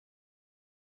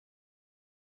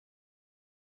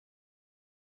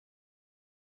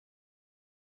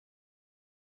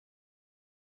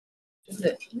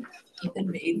that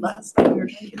Ethan made last time we were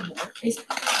trying to get more.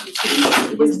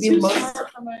 It was the most,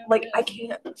 like, I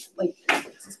can't, like.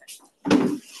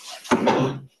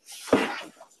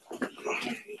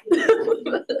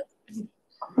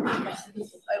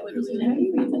 I literally didn't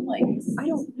even like, I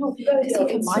don't know, because he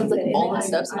combines like all the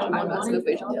steps into one massive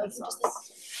equation. Yeah, so just like,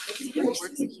 if it works,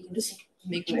 like, you can just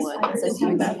make one and says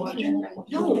doing that one.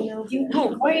 No, and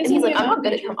he's like, I'm not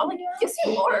good at him. I'm like, yes,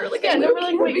 you are. Like, yeah, I no, we're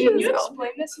like, wait, can you know.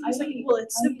 explain this? And he's like, well,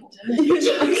 it's simple. And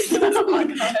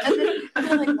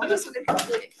then like, why are you so good at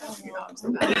calculating? I don't know, I'm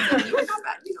so bad. You're not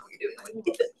bad. You know what you're doing. Like,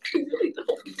 you really don't.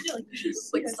 Yeah, like, you should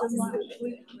just like stop.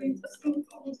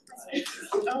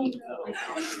 Oh no.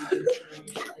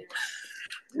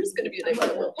 There's gonna be a day when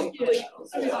I will. Like,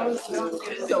 I was so nervous.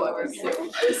 I was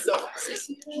so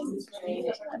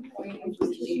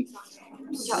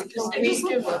I just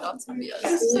give up on some BS.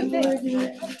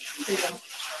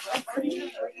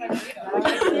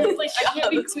 Like, I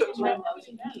can't be too much.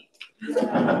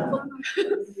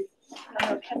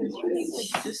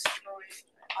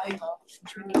 I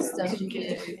drinking stuff you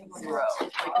get zero.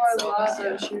 Like, I love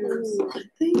those shoes.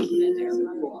 Thank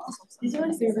you. These are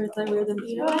my favorites. I wear them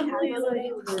too. I know.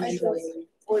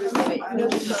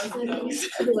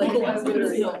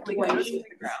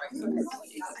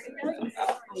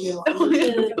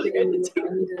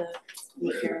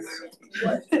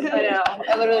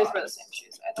 I literally wear the same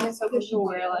shoes. I think it's so cool to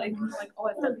wear like oh,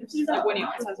 I thought this is like when you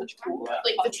always have such cool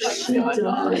Like the trick. Yeah. I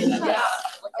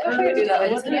wish I could do that. I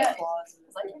just can't.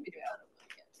 I can't be doing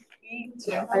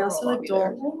that. I also like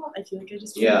don't. I feel like I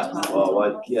just. Yeah. Well,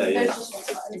 what? Yeah.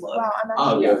 Wow, I'm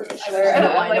Oh, actually. yeah. I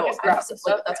know. Like,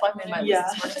 that's why I made my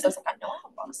business merch. I was like, I know I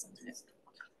have a lot of stuff to do.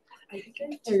 I think I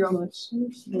very much.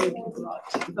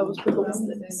 That was super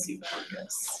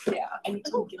Yeah. I need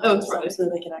to get Oh, it so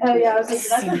they can Oh, actually yeah, I was like, see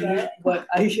that's okay. what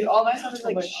I should. All my stuff is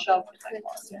like shoved in my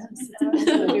closet. I'm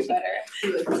gonna do better.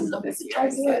 This year. I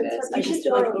just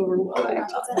feel like overwhelmed.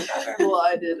 Well,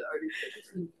 I did already.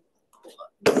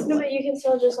 No, but you can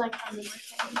still just like find the thing.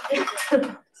 I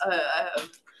have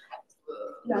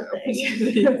Nothing.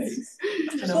 opportunities.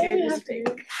 So you have to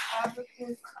have a book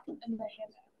in the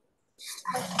hand.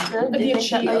 Do you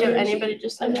think that like if anybody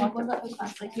just like walk with us in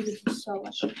class, like you would do so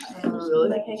much Really?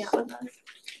 like hang out with us?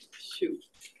 Shoot.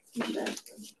 You should.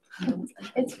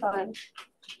 It's fun.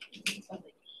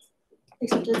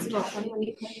 Except it's not fun when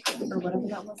you play or whatever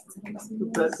that was.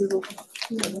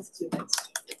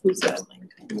 Who's that?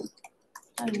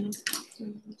 I don't know.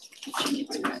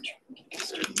 Chicken scratch.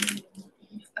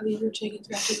 I mean, your chicken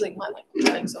scratch is like mine, like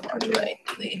trying so hard to write.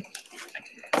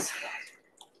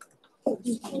 Oh,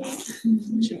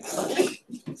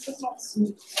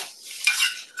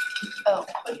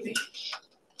 okay.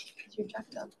 You're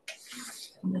jacked up.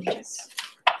 And then just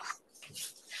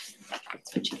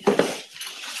switch again.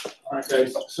 All right,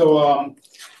 guys. So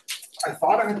I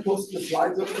thought I had posted the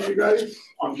slides up for you guys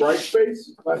on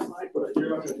Brightspace last night, but I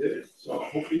realized I didn't. So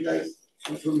hopefully you guys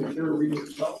went through the material reading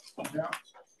yourself. Yeah.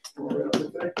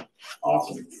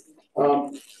 Awesome.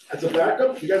 As a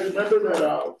backup, you guys remember that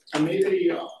I made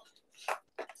a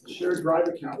shared drive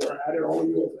account where I added all of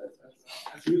you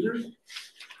as users.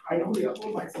 I normally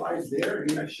upload my slides there and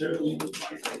then I share the link with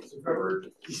Brightspace. So if ever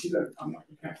you see that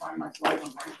you can't find my slides on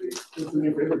Brightspace, just do me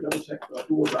a favor, double check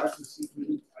Google Drive to see if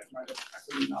you might have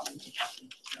actually not been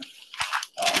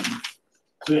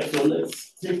so yeah, so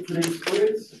let's take today's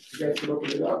quiz. You guys can open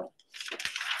it up.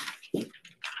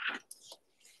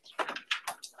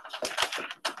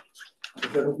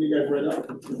 Is that what you guys read up?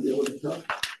 You'll be able to tell.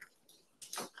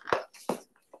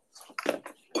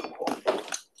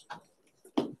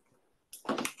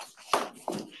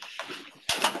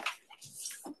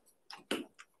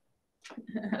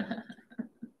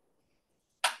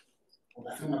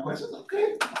 My questions,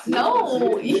 okay.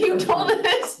 No, you told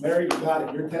us. Mary, you got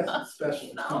it. Your test is special.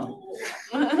 No.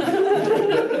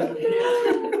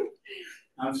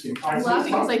 I'm seeing. I'm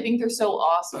laughing because I think they're so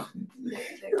awesome.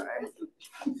 They are.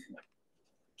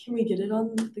 Can we get it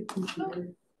on the computer?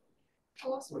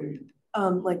 What do you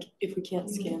mean? Like if we can't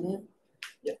scan it.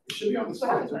 Yeah, it should be on the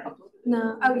slides, right?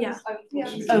 No. Oh yeah. Oh,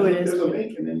 it is. There's a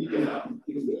link, and then you can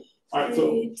do it. All right.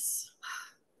 So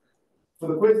for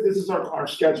the quiz, this is our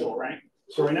schedule, right?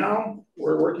 So right now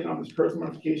we're working on this protocol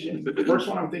modification. The first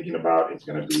one I'm thinking about is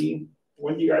going to be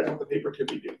when you guys want the paper to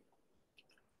be due.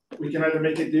 We can either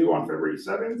make it due on February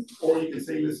 7th, or you can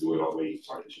say let's do it all the way.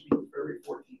 Sorry, it should be February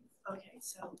 14th. Okay,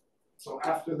 So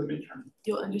after the midterm.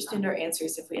 you'll understand our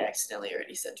answers if we accidentally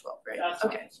already said 12, right? That's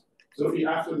Okay. So it'll be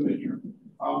after the midterm.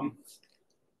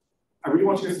 I really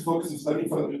want you guys to focus and study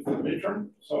for the midterm.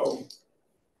 So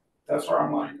that's where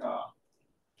I'm like,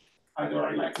 either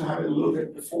I like to have it a little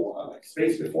bit before, like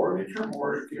space before midterm,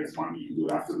 or if you guys want me to do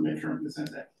it after the midterm, in the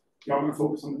sense that y'all gonna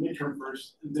focus on the midterm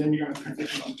first, and then you're gonna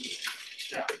transition on to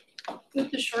yeah.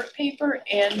 Would the short paper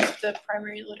and the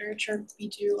primary literature be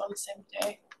due on the same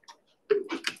day?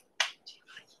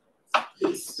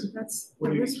 That's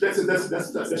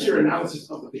your analysis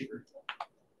of the paper.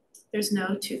 There's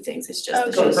no two things, it's just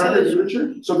the So the primary paper.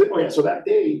 literature, so that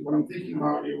day, what I'm thinking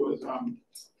about, it was,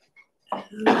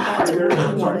 Either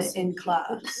in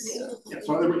class. yeah,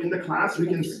 so either we're in the class, we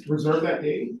can reserve that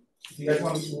day. If you guys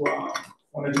want to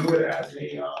do it as a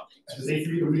day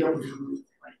for you to read up with your group,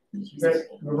 right? So you guys,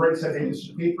 we've already said, hey, this is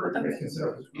your paper, you guys can set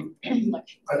up this group. You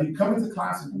come into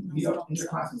class and meet up in the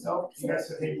class itself, you guys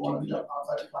said, hey, you want to meet up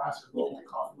outside the class or go get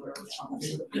coffee, whatever.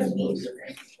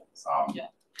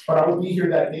 But I will be here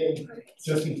that day,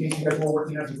 just in case you guys were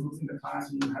working as a group in the class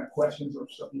and you had questions or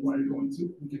stuff you wanted to go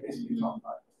into, we can basically talk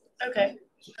about it. Okay.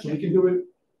 So we can do it.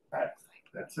 That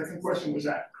second question was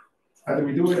that either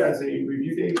we do it as a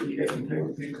review day, where you guys can play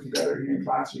with the paper together here in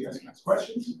class, so you guys can ask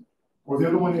questions. Or the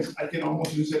other one is I can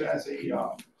almost use it as a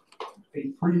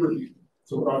pre-review.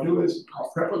 So what I'll do is I'll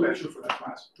prep a lecture for that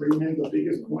class, bring in the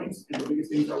biggest points and the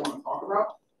biggest things I want to talk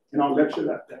about, and I'll lecture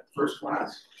that first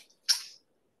class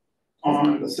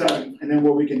on the 7th. And then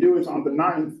what we can do is on the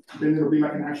 9th, then it'll be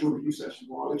like an actual review session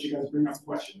where I'll let you guys bring up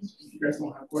questions. If you guys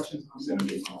don't have questions, I'm going to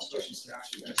get some questions to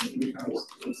ask you guys, and we kind of work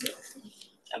through those.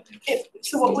 Okay.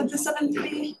 So what would the 7th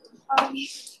be?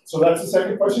 So that's the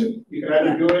second question. You can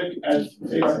either do it as,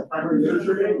 say, like a primary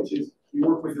literature day, which is you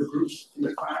work with your groups in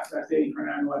the class that day, you try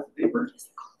to analyze the paper.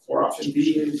 Or option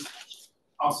B is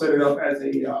I'll set it up as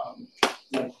a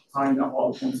like tying up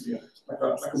all the points together, like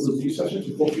a review session.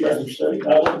 So both of you guys are studying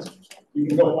that one. You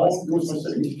can go home, do some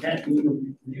studying. If you can't do the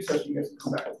review session, you guys can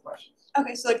come back with questions.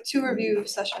 Okay, so like 2 review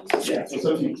sessions. Yeah,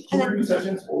 so two review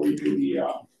sessions, or you do the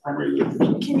primary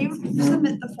literature. Can you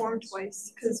submit the form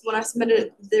twice? Because when I submitted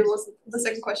it, there wasn't, the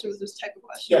second question was just type of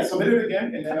question. Yeah, submit it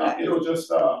again, and then it'll just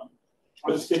I'll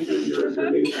just take your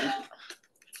data answer.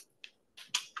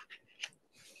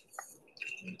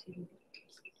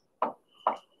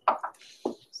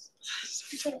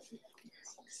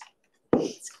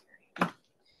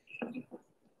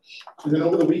 And then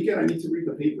over the weekend, I need to read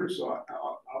the paper, so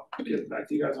I'll get back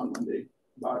to you guys on Monday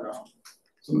about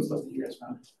some of the stuff that you guys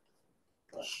found.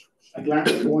 I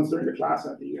glanced at the ones during the class.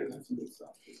 I think you guys have some good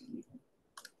stuff.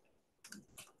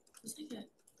 Just like a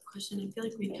question, I feel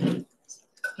like we could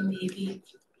maybe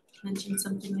mention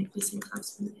something like this in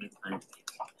class one day, but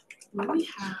would we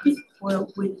have, or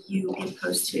would you be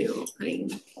opposed to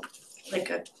putting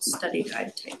like a study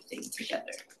guide type thing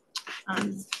together?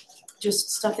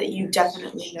 Just stuff that you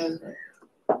definitely know that.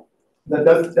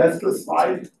 That's the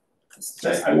slide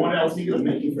that I was thinking of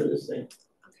making for this thing.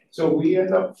 So we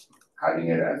end up having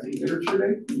it as a literature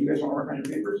day, and you guys want to work on your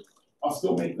papers. I'll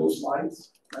still make those slides,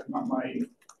 like my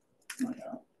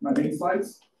main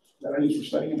slides that I use for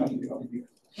studying, and I'll give you over here.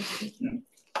 Yeah.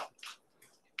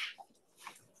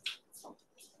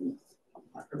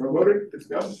 If I wrote it, it's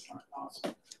go.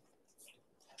 Awesome.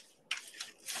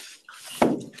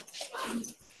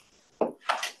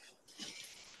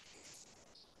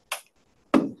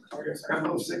 I guess I got a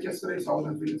little sick yesterday, so I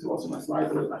wasn't feeling too well. So my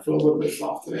slides, I feel a little bit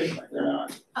soft today. Like they're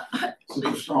not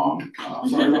super strong.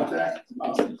 Sorry about that.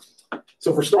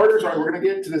 So for starters, right, we're going to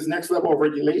get to this next level of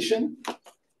regulation.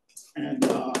 And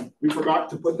we forgot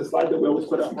to put the slide that we always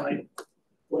put up, right?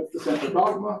 What's the central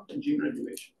dogma and gene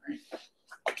regulation, right?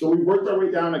 So we worked our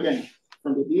way down again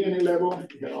from the DNA level.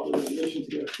 We had all the regulation to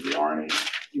get us to the RNA.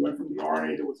 You went from the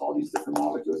RNA, there was all these different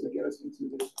molecules that get us into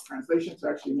the translation to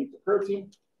actually make the protein.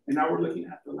 And now we're looking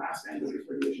at the last end of this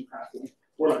regulation pathway,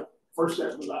 or like first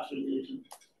step of the last regulation,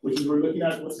 which is we're looking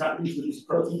at what's happening to these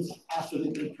proteins after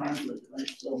they've been translated, right?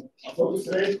 So our focus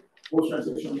today,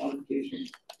 post-translational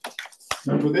modifications.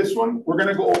 And for this one, we're going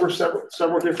to go over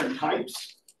several different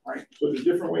types, right? So there's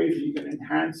different ways that you can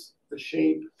enhance the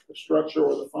shape, the structure,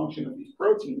 or the function of these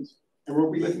proteins. And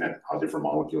we'll be looking at how different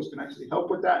molecules can actually help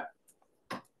with that.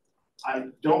 I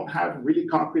don't have really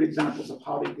concrete examples of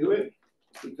how they do it,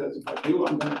 because if I do,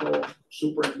 I'm going to go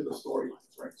super into the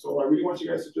storylines, right? So I really want you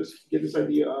guys to just get this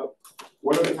idea of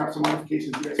what are the types of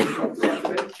modifications you guys can talk about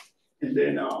today. And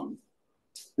then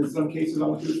in some cases, I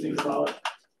want you to think about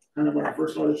kind of when I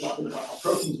first started talking about how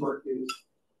proteins work is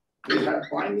they have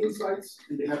binding sites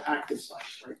and they have active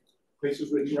sites, right?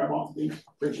 Places where they can grab onto things,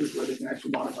 places where they can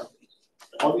actually modify things.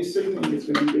 All these signaling is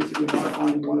going to be basically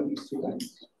modifying one of these two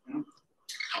things. You know?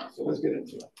 So let's get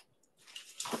into it.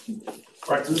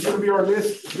 All right, so this is going to be our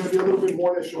list. It's going to be a little bit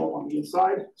more that show up on the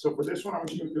inside. So for this one, I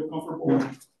want you to feel comfortable.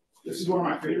 This is one of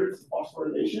my favorites,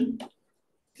 phosphorylation.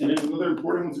 And then another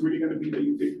important one is really going to be the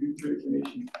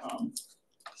ubiquitination.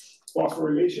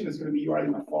 Phosphorylation is going to be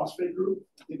utilizing a phosphate group.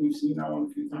 I think we've seen that one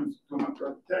a few times come up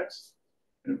throughout the text.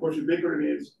 And of course,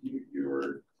 ubiquitin is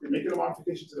you're making a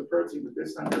modification to the protein, but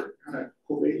this time you're kind of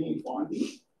covalently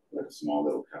bonding like a small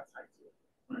little peptide to it.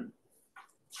 Right?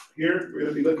 Here, we're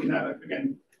going to be looking at,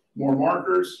 again, more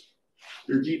markers.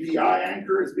 Your GPI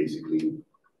anchor is basically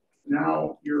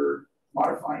now you're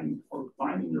modifying or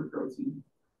binding your protein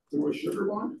through a sugar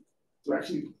bond to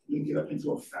actually link it up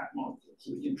into a fat molecule.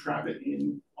 So we can trap it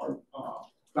in our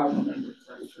plasma membrane,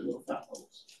 right, which are little fat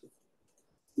bubbles.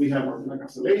 We have our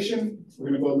glycosylation. We're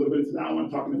going to go a little bit into that one,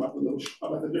 talking about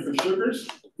the different sugars.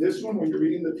 This one, when you're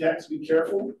reading the text, be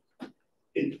careful.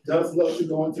 It does love to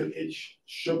go into each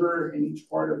sugar in each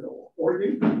part of the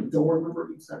organ. Don't remember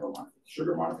each type of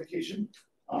sugar modification.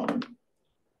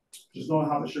 Just know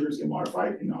how the sugars get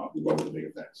modified, and we go over the big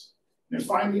effects. And then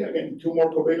finally, again, 2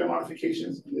 more covalent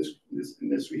modifications. In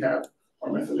this we have our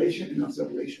methylation and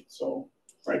acetylation. So,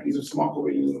 right, these are small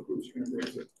covalent little groups you're going to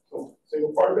bring to. So,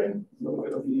 single carbon, a little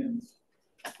bit of the ends.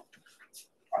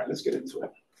 All right, let's get into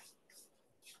it.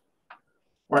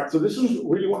 All right, so this is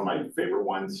really one of my favorite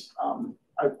ones.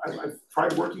 I've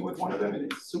tried working with one of them, and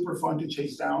it's super fun to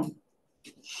chase down.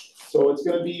 So it's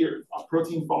going to be your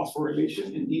protein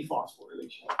phosphorylation and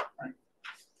dephosphorylation. Right?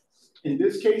 In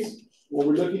this case, what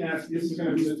we're looking at, this is going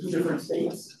to be the 2 different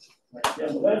states. Right? Here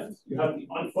on the left, you have the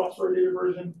unphosphorylated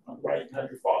version. On the right, you have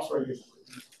your phosphorylated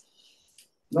version.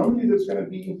 Normally, there's going to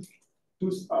be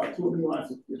two amino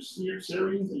acids, your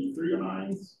serines and your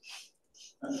threonines,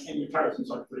 and your tyrosines,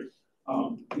 sorry, 3.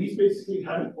 These basically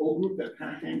have an O group that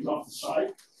kind of hangs off the side.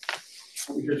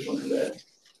 Over here shown in red.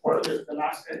 Or the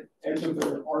last edge of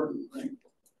the R group, right?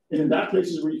 And in that place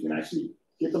is where you can actually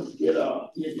get the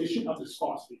addition of this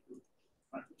phosphate group.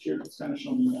 Right? Here it's kind of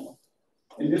shown in yellow.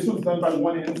 And this one's done by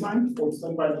one enzyme, or it's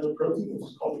done by another protein,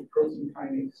 which is called a protein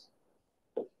kinase.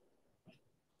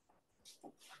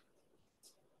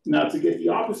 Now, to get the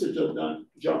opposite job done,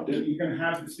 you're going to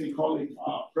have this thing called a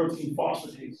protein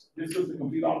phosphatase. This is the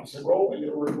complete opposite role, and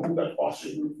it will remove that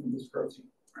phosphate group from this protein.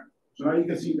 Right? So now you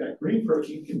can see that green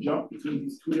protein can jump between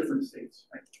these 2 different states.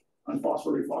 Right?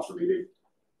 Unphosphorylated, phosphorylated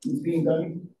is being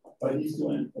done by these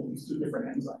 2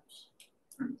 different enzymes.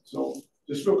 Right? So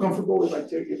just feel comfortable if I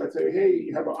say, hey,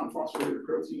 you have an unphosphorylated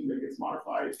protein that gets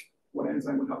modified, what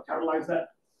enzyme would help catalyze that?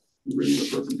 You bring the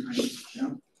protein kinase. Yeah?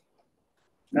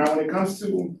 Now, when it comes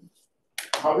to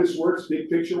how this works, big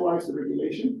picture-wise, the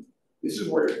regulation, this is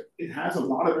where it has a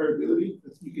lot of variability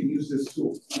that you can use this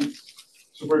tool. Right?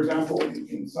 So, for example,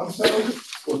 in some cells,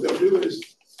 what they'll do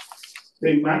is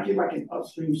they might get like an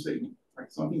upstream signal.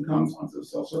 Right? Something comes onto the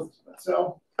cell surface of that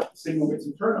cell, the signal gets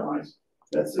internalized,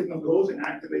 that signal goes and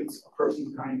activates a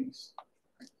protein kinase.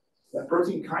 Right? That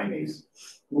protein kinase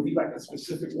will be like a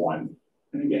specific one,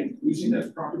 and again, using the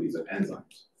properties of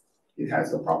enzymes. It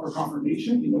has the proper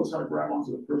conformation. It knows how to grab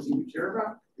onto the protein we care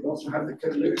about. It also has the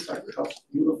catalytic site that helps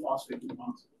move the phosphate onto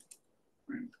it.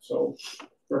 Right? So,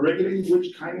 by regulating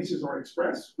which kinases are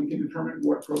expressed, we can determine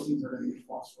what proteins are going to be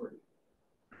phosphorylated.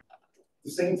 At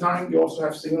the same time, you also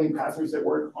have signaling pathways that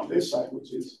work on this side,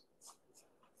 which is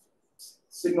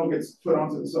signal gets put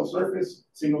onto the cell surface,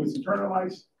 signal is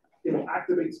internalized, it will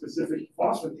activate specific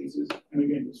phosphatases, and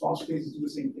again, those phosphatases do the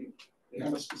same thing. They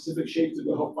have a specific shape to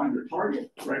go help find their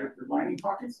target, right at their binding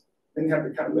pockets. Then you have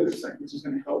the catalytic site, which is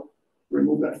going to help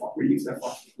remove that, release that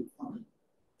phosphate from it.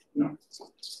 You know?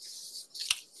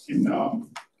 And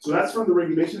so that's from the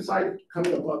regulation side,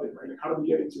 coming above it, right? Like how do we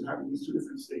get into having these 2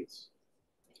 different states?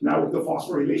 Now, what the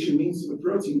phosphorylation means to the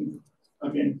protein,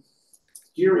 again,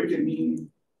 here it can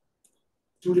mean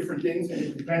 2 different things, and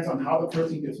it depends on how the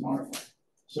protein gets modified.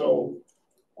 So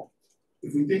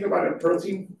if we think about a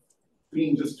protein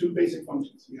being just 2 basic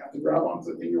functions, you have to grab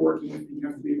onto the thing you're working with, and you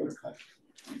have to be able to cut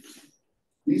it.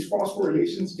 These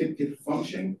phosphorylations can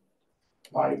function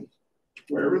by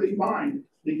wherever they bind,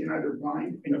 they can either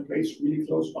bind in a place really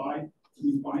close by to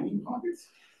these binding pockets,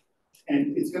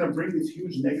 and it's going to bring this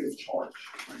huge negative charge.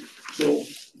 Right? So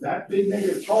that big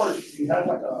negative charge, if you have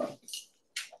like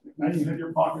now you have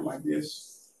your pocket like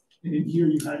this, and in here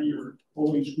you have your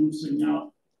OH group sitting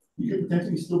out, you could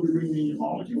potentially still be bringing in your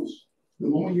molecules. The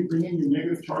moment you bring in your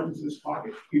negative charge into this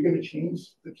pocket, you're going to change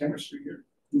the chemistry here.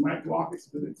 You might block its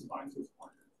ability to bind to this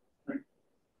pocket. Right?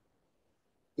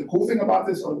 The cool thing about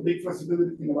this, or the big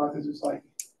flexibility thing about this, is like,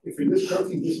 if in this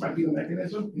protein, this might be the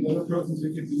mechanism, in other proteins,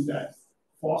 it could be that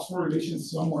phosphorylation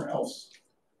somewhere else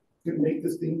could make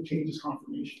this thing change its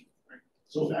conformation. Right?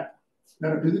 So that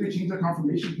ability to change the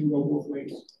conformation can go both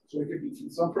ways. So it could be in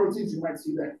some proteins, you might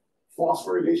see that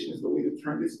phosphorylation is the way to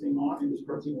turn this thing on, and this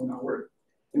protein will not work.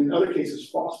 And in other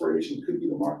cases, phosphorylation could be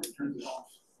the mark that turns it off,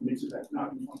 makes it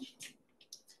not be functional.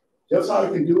 That's how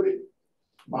it can do it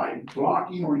by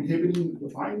blocking or inhibiting the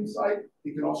binding site.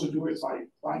 It can also do it by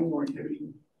binding or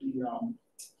inhibiting the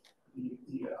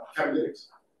catalytics.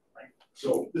 Right?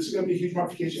 So this is going to be a huge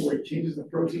modification where it changes the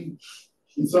protein.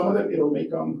 In some of them, it'll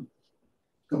make them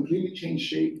completely change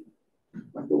shape.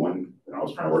 Like the one that I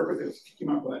was trying to work with, it was kicking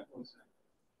out black.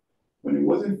 When it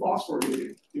wasn't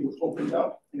phosphorylated, it was opened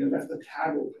up and it left the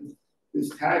tag open. This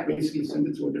tag basically sent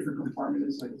it to a different compartment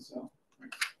inside the cell.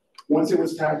 Right? Once it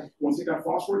was tagged, once it got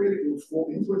phosphorylated, it would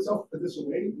fold into itself, put this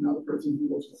away. Now the protein can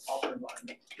go to the phosphor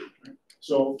environment. Right?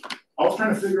 So I was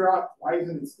trying to figure out why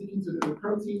isn't it sticking to the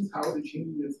proteins? How is it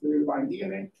changing its by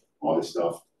DNA? All this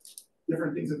stuff,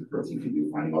 different things that the protein can do,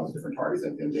 finding all these different targets.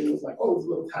 And then it was like, oh, it's a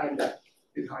little tag that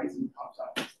it hides and pops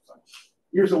out. So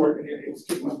here's the work, and it was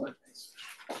kicking up like things.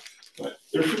 But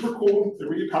they're super cool. They're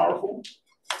really powerful.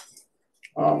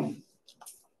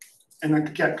 And I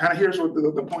kind of here's what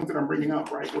the point that I'm bringing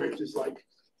up, right? Where it's just like,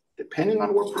 depending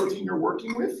on what protein you're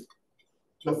working with,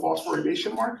 the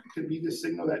phosphorylation mark could be the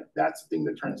signal that that's the thing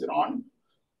that turns it on.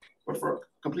 But for a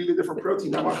completely different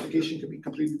protein, that modification could be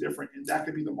completely different. And that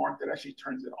could be the mark that actually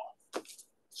turns it on.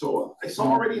 So I saw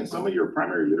already in some of your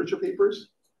primary literature papers,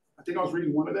 I think I was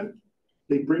reading one of them,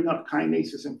 they bring up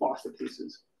kinases and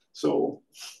phosphatases. So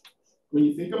when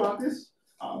you think about this,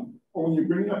 or when you're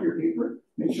bringing up your paper,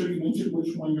 make sure you mention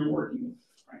which one you're working with,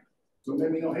 right? So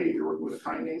let me know, hey, you're working with a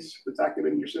kinase that's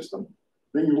activating your system,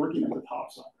 then you're working at the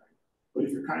top side, right? But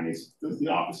if your kinase does the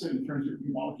opposite and turns your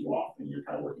molecule off, then you're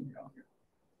kind of working down here.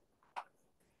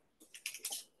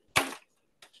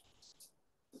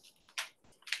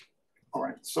 All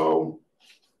right, so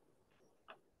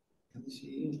let me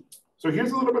see. So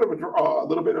here's a little bit of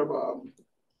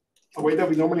a way that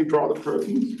we normally draw the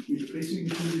proteins. We basically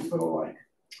do these little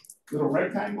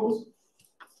rectangles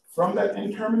from that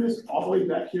N terminus all the way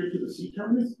back here to the C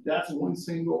terminus. That's one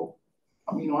single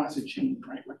amino acid chain,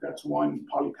 right? Like that's one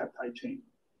polypeptide chain.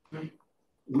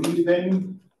 We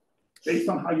then, based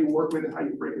on how you work with it, how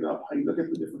you break it up, how you look at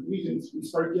the different regions, we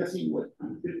start guessing what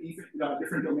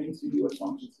different domains can do as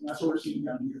functions. And that's what we're seeing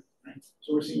down here, right?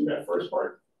 So we're seeing that first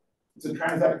part. It's a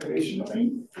transactivation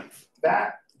domain.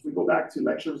 That, if we go back to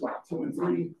lectures like 2 and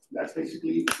 3, that's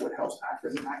basically what helps act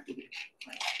as an activator.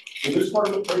 Right? So this part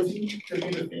of the protein can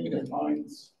be the thing that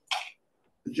binds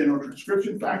the general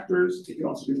transcription factors. It can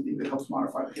also be the thing that helps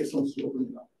modify the histones to open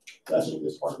it up. That's what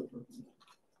this part of the protein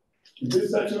is. In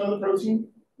this section of the protein,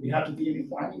 we have the DNA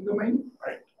binding domain,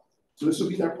 right? So this will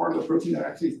be that part of the protein that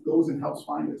actually goes and helps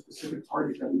find a specific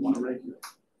target that we want to regulate.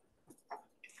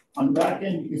 On the back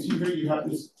end, you can see here you have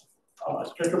this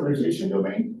tetramerization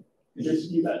domain. And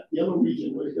basically that yellow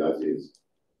region, what it does is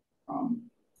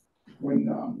when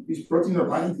these proteins are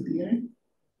binding to DNA,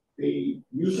 they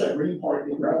use that green part,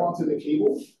 they grab onto the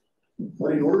cable.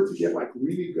 But in order to get like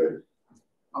really good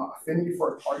affinity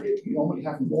for a target, you normally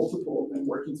have multiple of them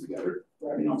working together,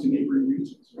 grabbing onto neighboring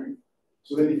regions, right?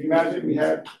 So then if you imagine we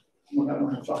had, I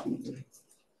don't have chocolate today.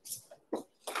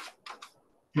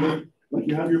 Like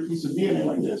you have your piece of DNA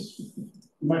like this,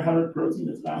 you might have a protein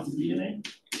that's bound to DNA,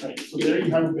 right? So there you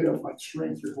have a bit of like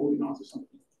strength, you're holding on to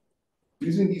something.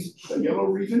 Using the yellow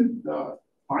region, the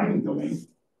binding domain,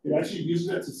 it actually uses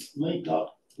that to link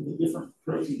up with a different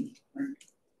protein, right?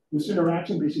 This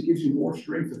interaction basically gives you more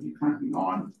strength of you clamping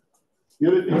on. The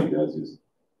other thing it does is,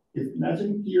 if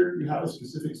imagine here you have a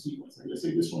specific sequence, like let's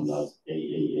say this one does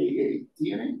AAAA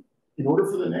DNA. In order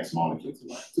for the next molecule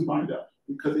to bind up,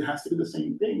 because it has to be the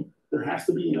same thing, there has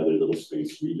to be another little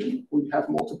space region where you have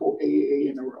multiple AAA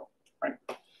in a row, right?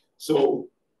 So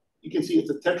you can see it's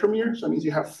a tetramer, so it means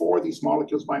you have 4 of these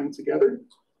molecules binding together.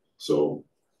 So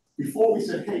before we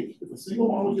said, hey, if a single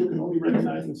molecule can only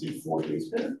recognize and say 4 base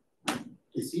pair,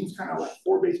 it seems kind of like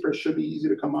 4 base pairs should be easy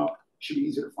to come up, should be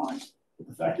easy to find. But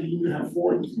the fact that you have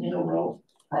 4 of these in a row,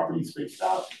 properly spaced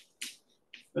out,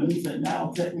 that means that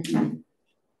now technically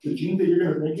the gene that you're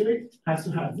going to regulate has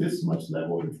to have this much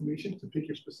level of information to pick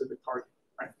your specific target,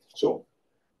 right? So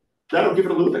that'll give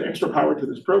it a little bit extra power to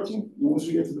this protein. And once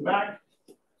we get to the back,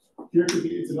 here could be,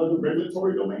 it's another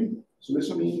regulatory domain. So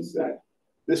this means that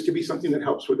this could be something that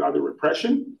helps with either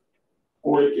repression,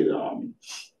 or it could,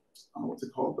 what's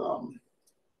it called?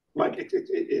 Like it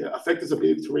affects its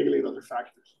ability to regulate other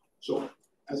factors. So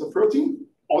as a protein,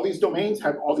 all these domains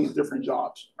have all these different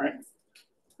jobs, right?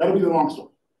 That'll be the long story.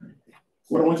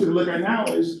 What I want you to look at now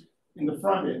is in the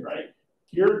front end, right?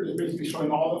 Here is basically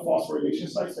showing all the phosphorylation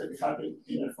sites that happen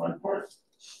in that front part.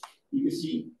 You can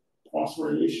see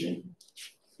phosphorylation,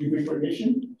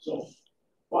 ubiquitination. So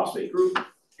phosphate group,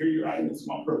 here you're adding a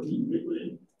small protein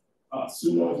ubiquitin.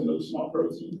 Sumo is another small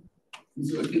protein.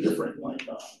 These are like the different, like,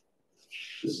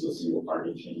 this is a single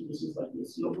target chain, this is like the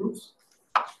acetyl groups.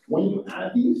 When you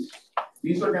add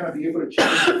these are gonna be able to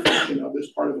change the function of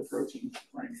this part of the protein,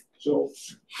 right? So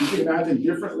you can imagine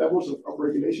different levels of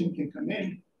regulation can come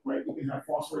in, right? You can have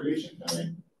phosphorylation come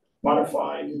in,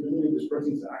 modify the ability of this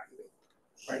protein to activate,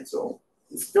 right? So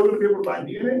it's still gonna be able to bind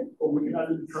DNA, but we can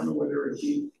either determine whether it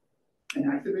be an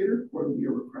activator or it will be a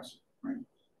repressor, right?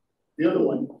 The other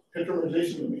one,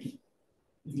 heteromerization domain.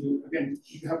 Again,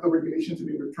 you have the regulation to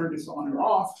be able to turn this on or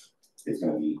off. It's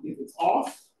going to be, if it's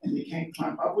off and they can't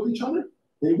clamp up with each other,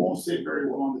 they won't sit very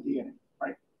well on the DNA,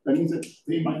 right? That means that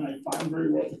they might not bind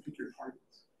very well to pick your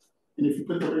targets. And if you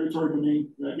put the regulatory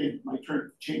domain, again, might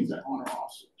change that on or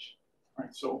off switch,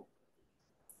 right? So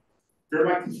there are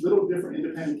like these little different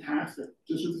independent tasks that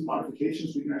just with these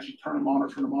modifications, we can actually turn them on or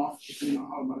turn them off depending on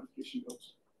how the modification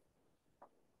goes.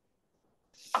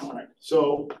 All right,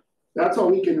 so that's how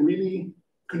we can really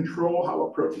control how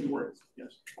a protein works. Yes.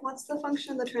 What's the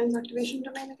function of the transactivation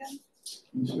domain again?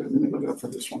 Let me look it up for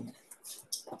this one.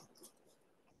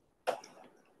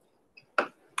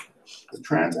 The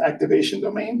transactivation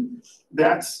domain,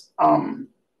 that's going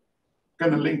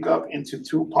to link up into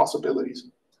two possibilities.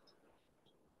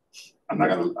 I'm not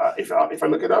going to, if I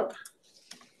look it up,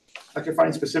 I can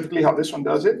find specifically how this one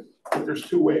does it. But there's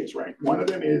two ways, right? One of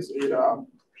them is it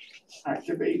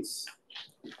activates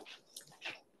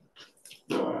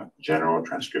the general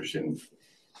transcription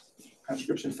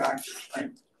factor, right?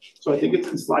 So I think it's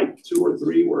in slide 2 or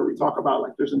 3 where we talk about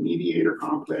like there's a mediator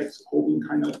complex holding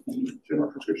kind of the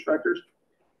general transcription factors.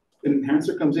 An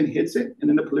enhancer comes in, hits it, and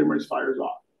then the polymerase fires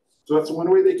off. So that's one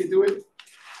way they could do it.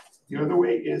 The other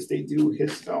way is they do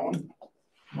histone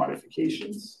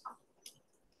modifications.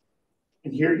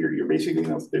 And here you're basically,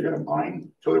 they're going to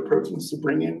bind to other proteins to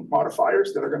bring in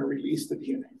modifiers that are going to release the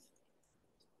DNA.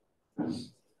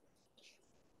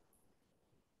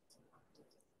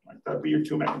 Like that'd be your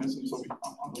two mechanisms on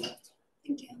the left.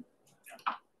 Thank you.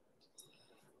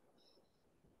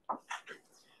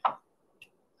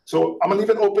 So I'm gonna leave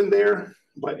it open there,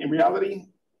 but in reality,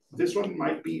 this one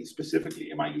might be specifically,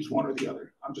 it might use one or the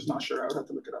other. I'm just not sure. I would have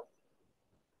to look it up.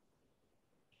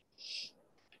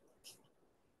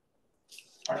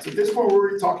 All right, so at this point, we're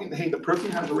already talking, hey, the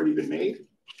protein has already been made.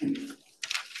 And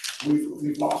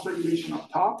we've lost regulation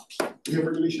up top. We have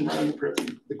regulation right on the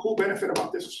protein. The cool benefit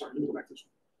about this, sorry, let me go back to this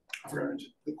one. I forgot to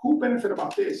mention. The cool benefit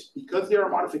about this, because they are a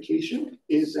modification,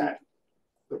 is that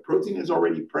the protein is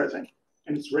already present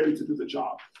and it's ready to do the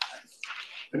job.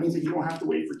 That means that you don't have to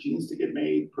wait for genes to get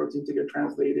made, protein to get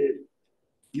translated.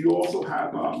 You also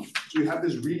have, so you have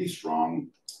this really strong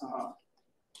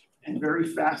and very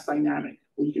fast dynamic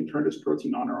where you can turn this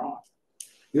protein on or off.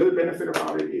 The other benefit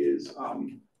about it is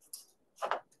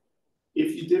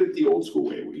if you did it the old school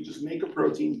way, where you just make a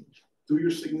protein, do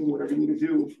your signaling, whatever you need to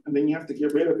do, and then you have to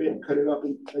get rid of it, cut it up,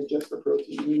 and digest the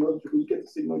protein. And in order to get the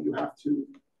signal, you have to,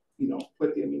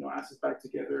 put the amino acids back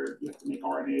together. You have to make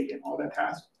RNA and all that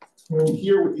task. And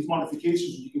here, with these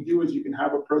modifications, what you can do is you can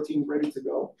have a protein ready to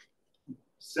go,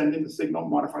 send in the signal,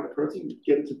 modify the protein,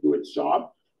 get it to do its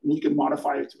job, and you can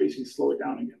modify it to basically slow it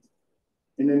down again.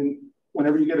 And then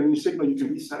whenever you get a new signal, you can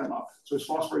reset them up. So its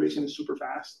phosphorylation is super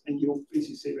fast, and you don't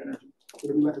basically save energy.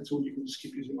 It'll be like a tool you can just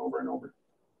keep using over and over.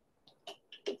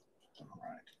 All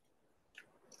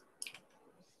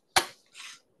right.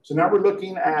 So now we're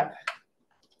looking at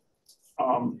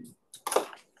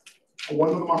one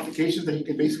of the modifications that you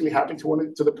can basically happen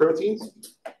to the proteins.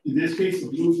 In this case, the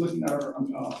blue is looking at our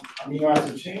amino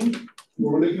acid chain.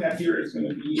 What we're looking at here is going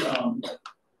to be how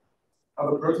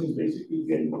the protein is basically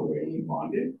getting covalently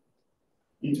bonded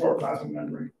into our plasma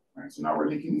membrane. Right? So now we're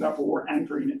linking it up, or we're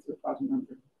anchoring it to the plasma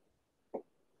membrane.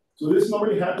 So this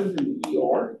normally happens in the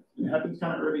ER. It happens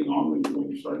kind of early on when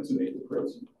you're starting to make the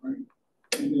protein, right?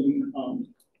 And then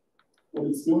when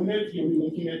it's doing it, you'll be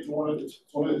linking it to one of its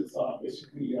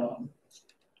basically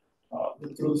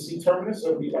through the C terminus. So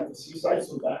it'll be like the C site,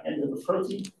 so that end of the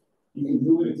protein, you can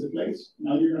glue it into place.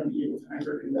 Now you're going to be able to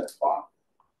anchor it in that spot.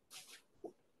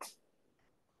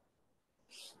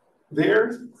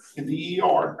 There in the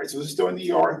ER, right? So this is still in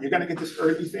the ER. You're going to get this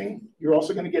early thing. You're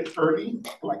also going to get early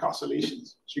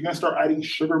glycosylations. So you're going to start adding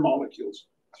sugar molecules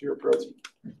to your protein.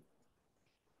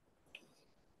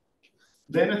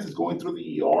 Then as it's going through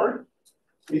the ER,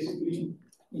 basically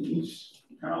in each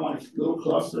kind of like little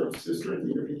cluster of cisterns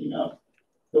that you're picking up,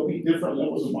 there'll be different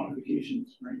levels of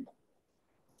modifications, right?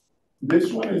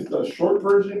 This one is the short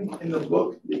version in the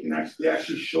book. They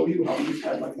actually show you how these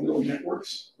have like little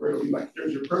networks where it'll be like,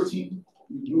 there's your protein,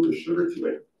 you glue the sugar to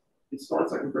it. It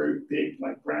starts like a very big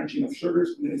like branching of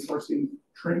sugars, and then it starts getting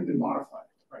trimmed and modified,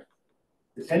 right?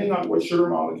 Depending on what sugar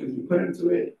molecules you put into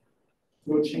it,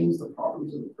 will change the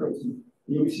properties of the protein.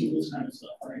 You'll be seeing this kind of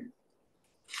stuff, right?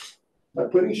 By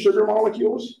putting sugar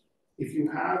molecules, if you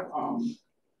have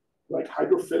like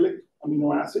hydrophilic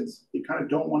amino acids, they kind of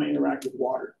don't want to interact with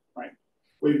water, right?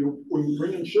 When you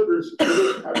bring in sugars,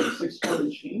 sugars have a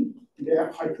 6-carbon chain, and they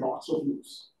have hydroxyl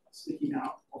groups sticking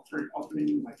out,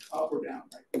 alternating like up or down,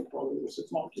 right? Probably the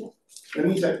 6 molecule. That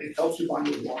means that it helps you bind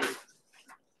with water.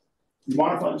 You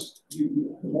modify this, the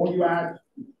more you add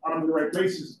on the right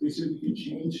places, basically you can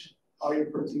change how your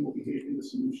protein will behave in the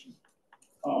solution.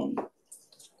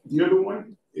 The other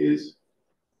one is,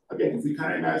 again, if we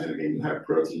kind of imagine, again, you have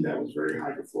protein that was very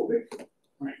hydrophobic,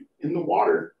 right? In the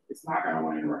water, it's not going to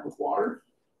want to interact with water.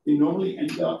 They normally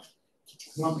end up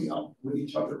clumping up with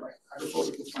each other, right?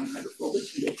 Hydrophobic will find hydrophobic,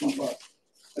 and they clump up.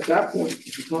 At that point,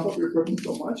 if you clump up your protein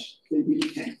so much, they really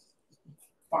can't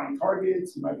find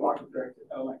targets. You might block their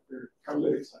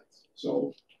catalytic sites.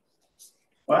 So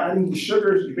by adding the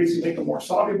sugars, you basically make them more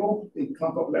soluble. They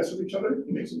clump up less with each other. It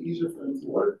makes it easier for them to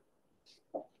work.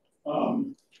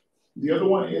 The other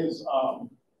one is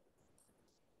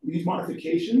these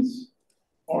modifications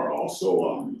are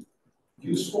also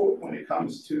useful when it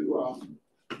comes to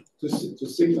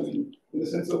signaling, in the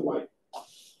sense of like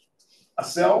a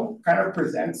cell kind of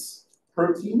presents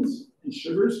proteins and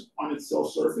sugars on its cell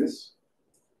surface.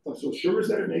 So sugars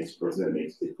that it makes, proteins that it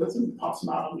makes, it puts them, pops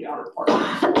them out on the outer part of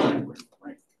the cell membrane,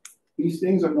 right? These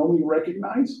things are normally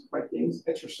recognized by things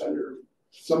extracellularly.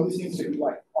 Some of these things can be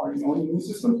like our own immune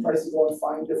system tries to go and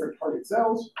find different target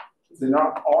cells. If they're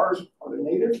not ours or they're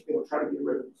native, it'll try to get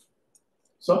rid of them.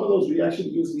 Some of those, we actually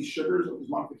use these sugars or these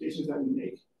modifications that we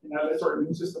make, and that lets our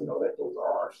immune system know that those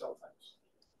are our cell types.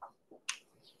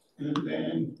 And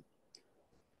then,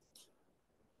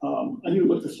 I need to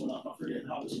look this one up. I forget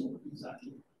how this one works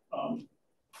exactly.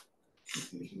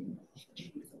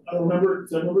 I remember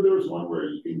there was one where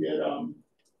you can get,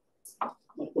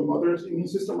 like the mother's immune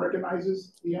system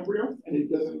recognizes the embryo and it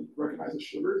doesn't recognize the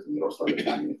sugars, and it'll start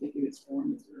attacking and thinking it's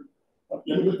foreign material. Let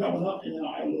me look that one up and then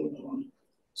I'll add a little bit on it.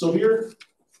 So here,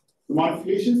 the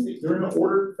modifications, they're in an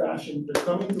ordered fashion. They're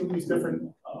coming through these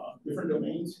different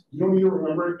domains. You don't need to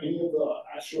remember any of the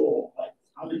actual, like,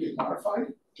 how they get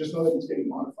modified. Just know that it's getting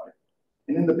modified.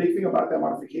 And then the big thing about that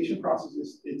modification process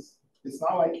is it's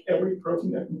not like every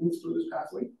protein that moves through this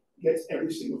pathway gets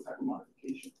every single type of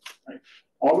modification, right?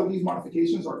 All of these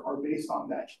modifications are based on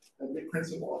that big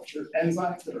principle of there's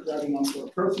enzymes that are grabbing onto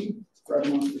a protein,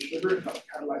 grabbing onto the sugar, and help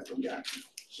catalyze the reaction.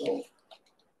 So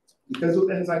because those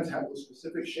enzymes have those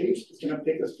specific shapes, it's going to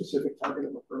pick a specific target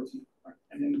of a protein, right?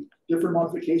 And then different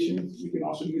modifications, you can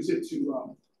also use it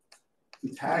to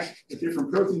tag the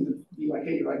different proteins and be like,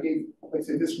 hey, if I gave, like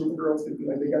say this group of girls, they'd be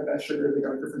like, they got that sugar, they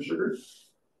got a different sugar.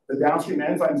 The downstream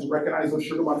enzymes recognize those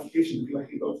sugar modifications and be like,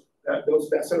 hey,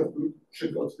 that set of group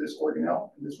should go to this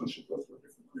organelle, and this one should go to a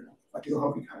different organelle. Like it'll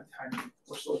help you kind of tag them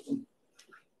or sort them.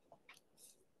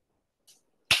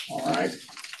 All right.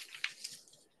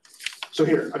 So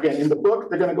here, again, in the book,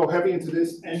 they're going to go heavy into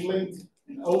this N-linked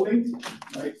and O-linked,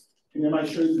 right? And then I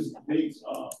show you this big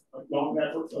long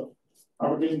network of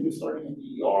how we're getting this starting in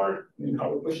the ER, and then how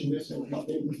we're pushing this and how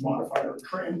getting this modified or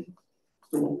trimmed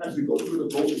so as we go through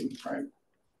the voting, right?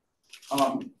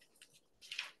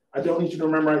 I don't need you to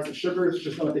memorize the sugars,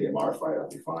 just know that they get modified, that'll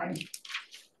be fine.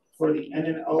 For the N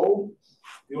and O,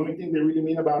 the only thing they really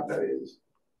mean about that is,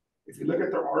 if you look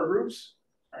at their R groups,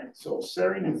 right? So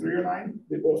serine and threonine,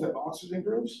 they both have oxygen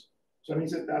groups. So that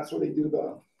means that that's where they do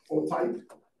the O-type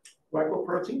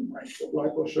glycoprotein, right? So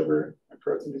glyco, sugar, and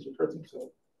protein is your protein,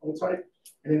 so O-type.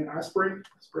 And then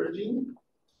asparagine,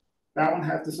 that one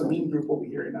has this amine group over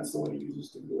here, and that's the one it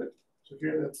uses to do it. So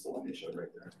here, that's the one they showed right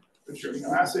there. There's your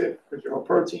amino acid, there's your whole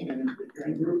protein, and then your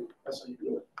N group, that's how you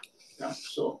do it. Yeah,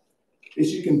 so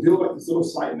basically you can build like this little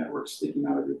side network sticking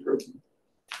out of your protein.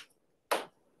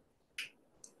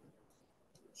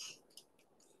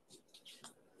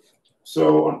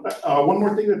 So one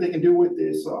more thing that they can do with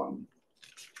this,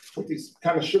 with these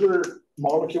kind of sugar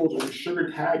molecules or sugar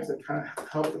tags that kind of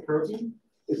help the protein,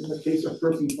 is in the case of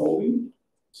protein folding.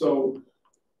 So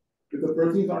if the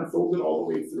proteins aren't folded all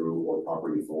the way through or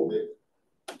properly folded,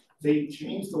 they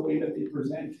change the way that they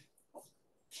present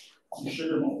the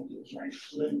sugar molecules, right?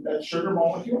 So then that sugar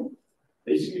molecule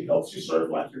basically helps you serve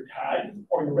like your tag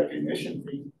or your recognition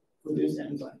thing for this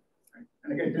enzyme, right?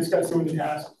 And again, this guy's doing the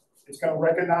task. It's going to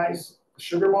recognize the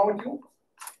sugar molecule.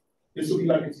 This will be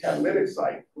like its catalytic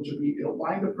site, which will be, it'll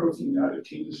bind the protein that it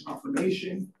changes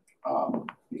conformation.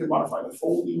 You can modify the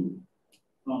folding.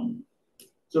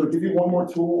 So to give you one more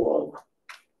tool of,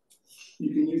 you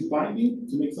can use binding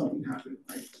to make something happen,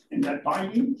 right? And that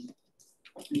binding,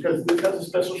 because this has a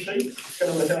special shape, it's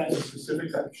going to recognize a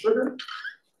specific type of sugar.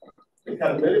 It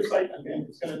at a later site, again,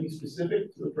 it's going to be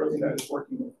specific to the protein that it's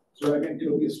working with. So again,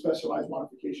 it'll be a specialized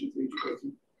modification for each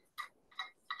protein.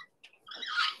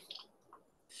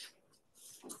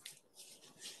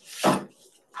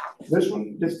 This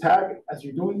one, this tag, as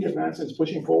you're doing the advances,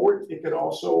 pushing forward, it could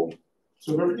also,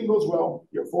 so if everything goes well,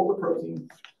 you'll fold the protein,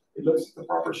 it looks at the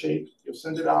proper shape, you'll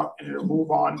send it out, and it'll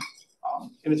move on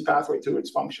in its pathway to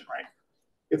its function, right?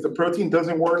 If the protein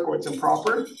doesn't work or it's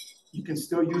improper, you can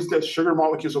still use the sugar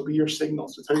molecules will be your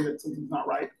signals to tell you that something's not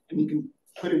right, and you can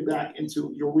put it back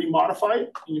into, you'll remodify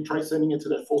it, and you try sending it to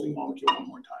that folding molecule one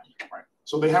more time, right?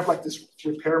 So they have like this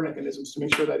repair mechanisms to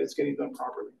make sure that it's getting done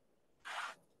properly.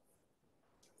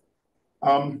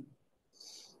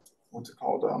 What's it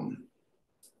called?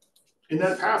 In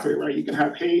that pathway, right, you can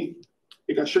have, hey,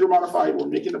 it got sugar modified, we're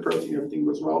making the protein, everything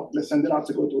goes well, let's send it out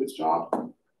to go do its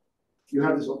job. You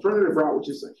have this alternative route, which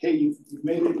is like, hey, you've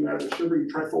made it, you added the sugar, you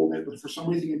try folding it, but for some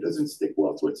reason it doesn't stick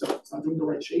well to itself, it's not doing the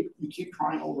right shape. You keep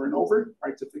trying over and over,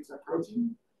 right, to fix that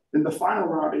protein. Then the final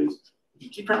route is, if you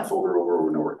keep trying to fold it over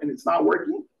and over and it's not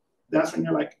working, that's when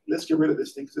you're like, let's get rid of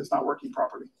this thing because it's not working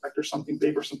properly. Like there's something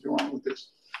big or something wrong with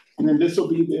this. And then this will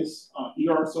be this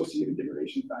ER-associated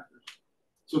degradation factors.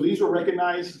 So these will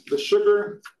recognize the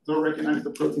sugar, they'll recognize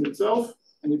the protein itself,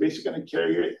 and you're basically going to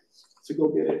carry it to go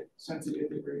get it sent to get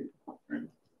degraded. Right?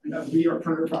 And that'll be our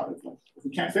alternative route. If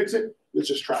we can't fix it, let's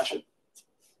just trash it.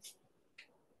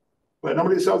 But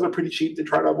normally the cells are pretty cheap. They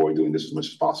try to avoid doing this as much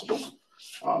as possible.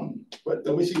 But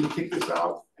they'll basically kick this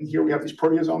out, and here we have these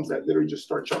proteasomes that literally just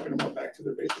start chucking them up back to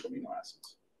their basic amino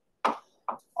acids.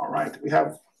 All right,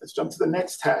 let's jump to the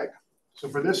next tag. So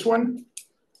for this one,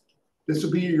 this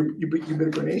will be your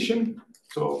ubiquitination.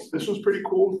 So this was pretty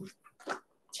cool.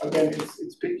 Again,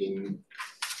 it's picking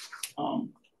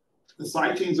the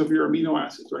side chains of your amino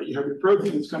acids, right? You have your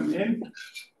protein that's coming in.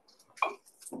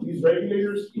 These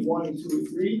regulators, E1,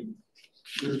 E2,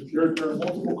 E3, there are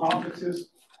multiple complexes.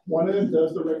 One of them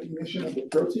does the recognition of the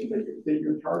protein that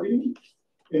you're targeting,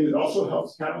 and it also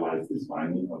helps catalyze this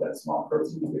binding of that small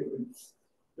protein ubiquitin,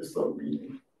 this little green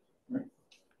thing, right?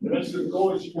 And eventually the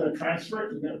goal is you're going to transfer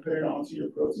it, you're going to put it onto your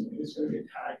protein, and it's going to get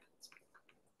tagged.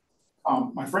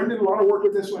 My friend did a lot of work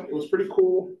with this one. It was pretty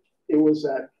cool. It was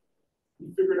that he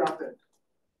figured out that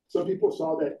some people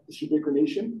saw that this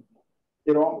ubiquitination,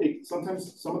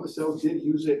 sometimes some of the cells did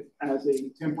use it as a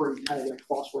temporary tag, like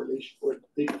phosphorylation, where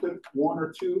they put 1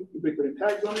 or 2 ubiquitin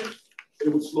tags on it, it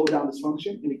would slow down this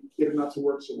function and get it not to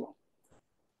work so well.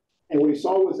 And what he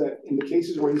saw was that in the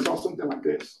cases where he saw something like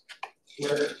this,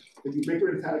 where the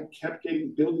ubiquitin tag kept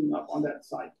building up on that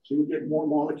site, so you would get more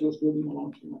molecules building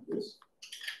along like this.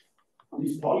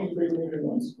 These polyubiquitinated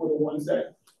ones were the ones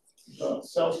that the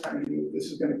cells kind of knew this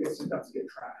is going to get sent out to get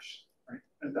trashed. Right?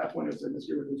 At that point, it's like, let's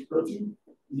get rid of this protein.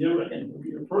 Here again, will be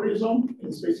your proteasome, and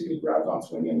it's basically grabs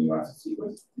onto any amino acid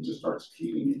sequence and just starts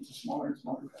feeding into smaller and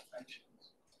smaller peptide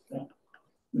chains. Yeah.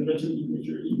 And eventually you get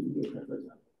your peptide.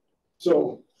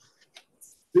 So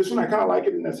this one I kind of like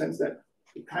it in the sense that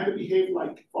it kind of behaved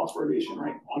like phosphorylation,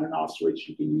 right? On and off switch,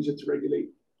 you can use it to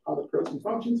regulate how the protein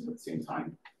functions, but at the same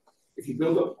time, if you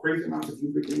build up crazy amounts of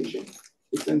ubiquitination,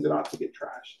 it sends it out to get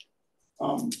trashed.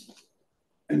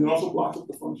 And it also blocks up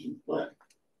the function. But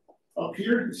up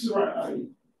here, this is where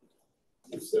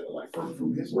like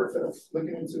from his work that I was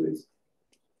looking into is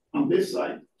on this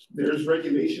side, there's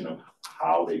regulation of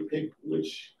how they pick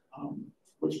which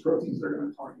proteins they're going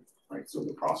to target, right? So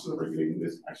the process of regulating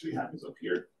this actually happens up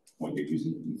here when you're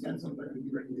using these enzymes that are going to be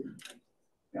regulated.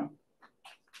 Yeah.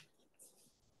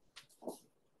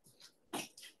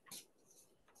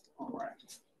 All right.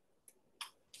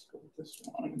 Let's go with this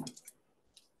one.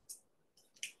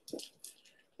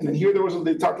 And then here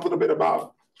they talked a little bit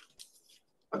about,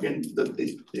 again, the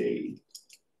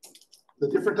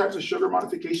different types of sugar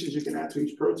modifications you can add to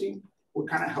each protein will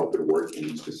kind of help it work in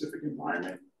each specific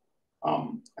environment. I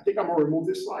think I'm gonna remove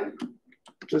this slide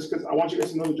just because I want you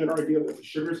guys to know the general idea that the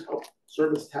sugars help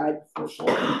serve as tag for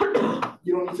sorting.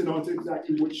 You don't need to know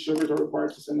exactly which sugars are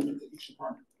required to send them into each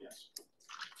department. Yes.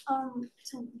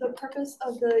 So the purpose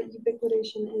of the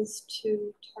ubiquitination is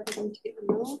to target them to get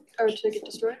removed or to get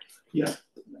destroyed? Yeah.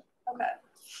 Okay.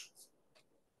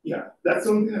 Yeah, that's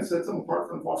something that sets them apart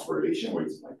from phosphorylation, where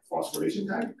it's like phosphorylation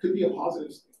tag. It could be a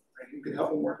positive thing, right? It could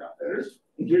help them work out better.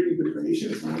 And here,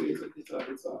 ubiquitination is normally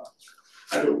it's a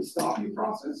either we stop you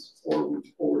process or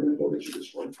we're going to go get you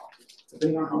destroyed process,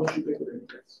 depending on how much ubiquitin it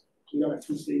gets. So you got like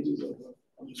 2 stages of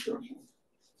destruction.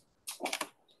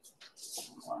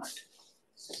 All right.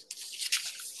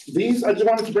 These, I just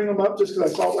wanted to bring them up just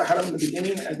because I saw I had them in the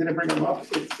beginning. I didn't bring them up.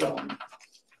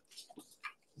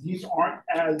 These aren't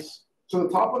as, so the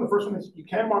top one, the first one is you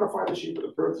can modify the shape of the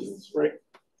proteins, right?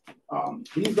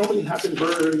 These normally happen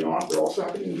very early on. They're also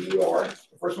happening in the ER.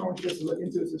 The first one I want you guys to look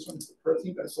into is this one, the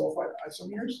protein disulfide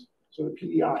isomers, so the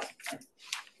PDI. Right? And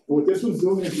what this one's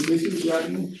doing is you're basically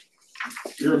grabbing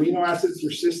your amino acids,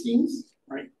 your cysteines,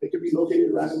 right? They could be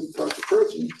located randomly across the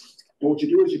protein. And what you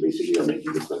do is you basically are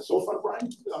making this disulfide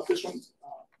brine. This one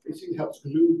basically helps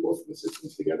glue both of the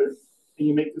cysteines together, and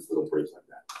you make this little bridge like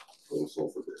that, a little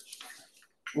sulfur bridge.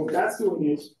 What that's doing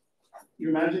is, you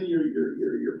imagine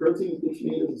your protein is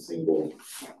being made as a single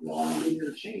long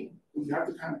linear chain. You have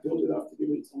to kind of build it up to give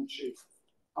it its own shape.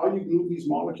 How you glue these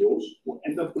molecules will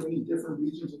end up bringing different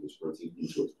regions of this protein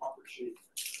into its proper shape.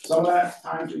 Some of that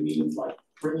times it means like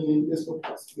bringing in distal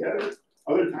parts together.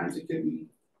 Other times it can be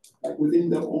like within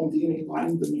the own DNA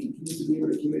binding domain. You need to be able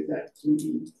to give it that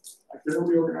 3D. Like they're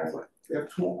reorganized, like they have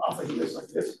two alpha helix like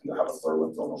this, and they'll have a third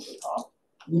one thrown over the top.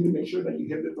 You need to make sure that you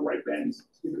hit it the right bends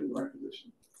to give it in the right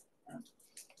position.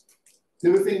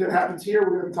 The other thing that happens here,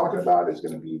 we're going to be talking about is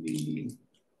going to be the,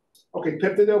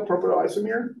 peptidyl propidyl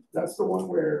isomer. That's the one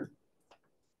where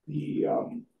the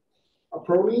a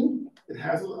protein, it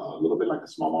has a little bit like a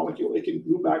small molecule. It can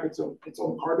glue back its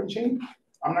own carbon chain.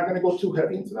 I'm not going to go too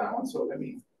heavy into that one, so let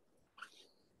me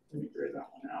grade that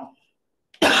one out.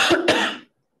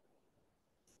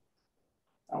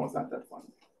 That one's not that fun.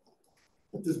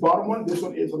 But this bottom one, this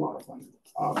one is a lot of fun.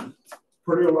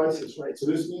 Proteolysis, right? So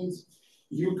this means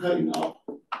you cutting up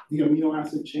the amino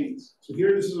acid chains. So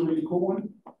here, this is a really cool one.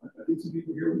 I think some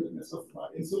people here are looking at stuff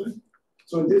about insulin.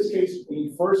 So in this case, when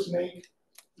you first make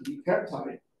the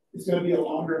peptide, it's going to be a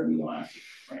longer amino acid,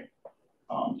 right?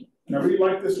 And I really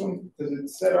like this one because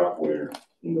it's set up where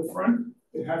in the front,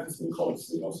 it has this thing called a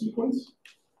signal sequence.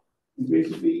 And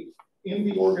basically in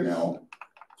the organelle,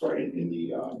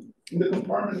 in the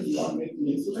compartment that you want to make the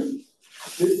insulin,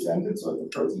 this sends it so that the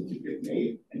protein can get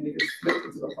made and it gets split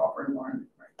into the proper environment,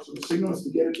 right? So the signal is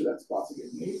to get it to that spot to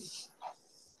get made.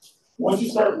 Once you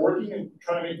start working and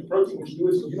trying to make the protein, what you do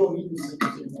is you don't need these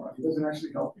signals anymore. It doesn't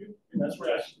actually help you, and that's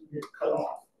where actually you get cut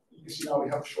off. You can see now we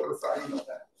have a shorter fragment of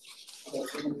that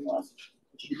signal acid,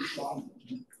 which you can bomb.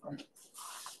 Right?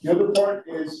 The other part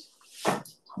is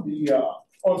the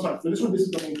so this one, this is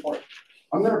the main part.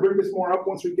 I'm going to bring this more up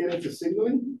once we get into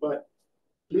signaling, but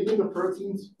leaving the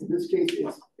proteins, in this case,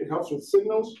 it helps with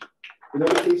signals. In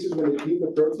other cases, when they leave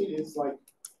the protein, it's like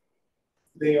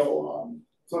they'll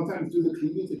sometimes do the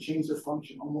cleaving to change their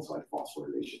function, almost like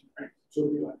phosphorylation, right? So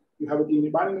it'll be like, you have a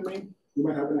DNA binding domain, you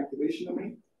might have an activation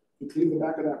domain, you cleave the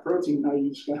back of that protein, now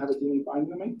you're just going to have a DNA binding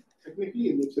domain. Technically,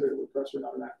 it makes it a repressor,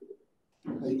 not an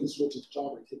activator. Now you can switch its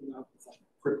job by taking out the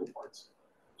critical parts.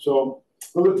 So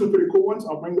those are two pretty cool ones.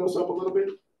 I'll bring those up a little bit.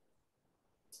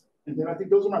 And then I think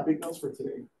those are my big notes for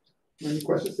today. Any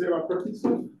questions today about protein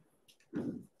stuff?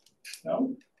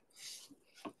 No?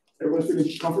 Everyone's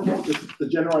feeling comfortable with the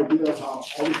general idea of how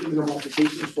all these things are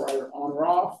modifications for either on or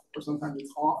off, or sometimes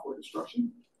it's off or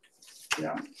destruction?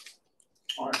 Yeah?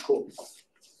 All right, cool.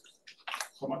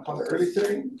 So I'm going to call it early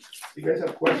today. If you guys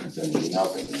have questions, send me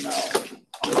emails, and then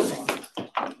I'll respond.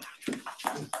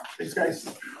 Thanks,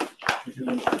 guys.